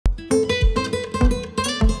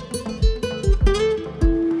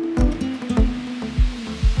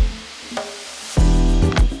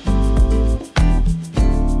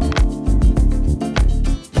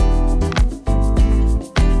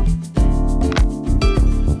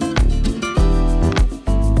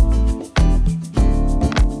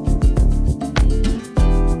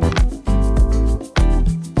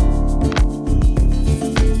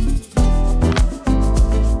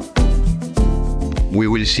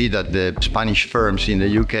will see that the Spanish firms in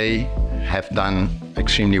the UK have done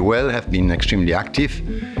extremely well, have been extremely active,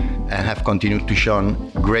 and have continued to show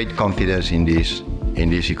great confidence in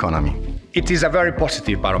this economy. It is a very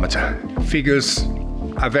positive barometer. Figures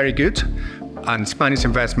are very good, and Spanish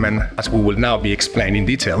investment, as we will now be explained in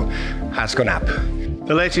detail, has gone up.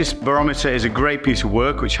 The latest barometer is a great piece of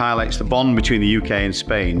work which highlights the bond between the UK and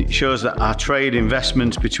Spain. It shows that our trade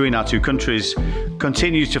investment between our two countries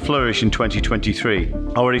continues to flourish in 2023.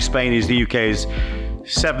 Already Spain is the UK's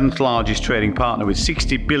 7th largest trading partner with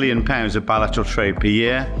 £60 billion of bilateral trade per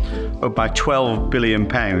year, up by £12 billion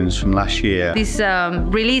from last year. This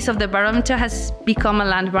release of the barometer has become a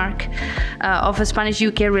landmark of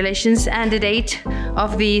Spanish-UK relations, and the date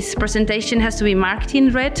of this presentation has to be marked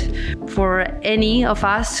in red for any of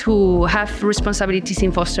us who have responsibilities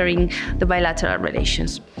in fostering the bilateral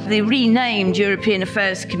relations. The renamed European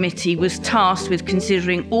Affairs Committee was tasked with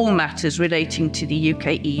considering all matters relating to the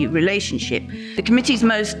UK-EU relationship. The committee's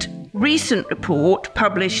most recent report,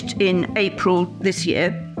 published in April this year,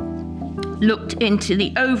 looked into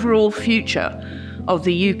the overall future of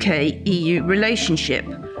the UK-EU relationship,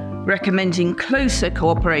 recommending closer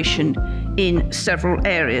cooperation in several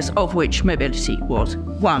areas, of which mobility was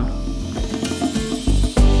one.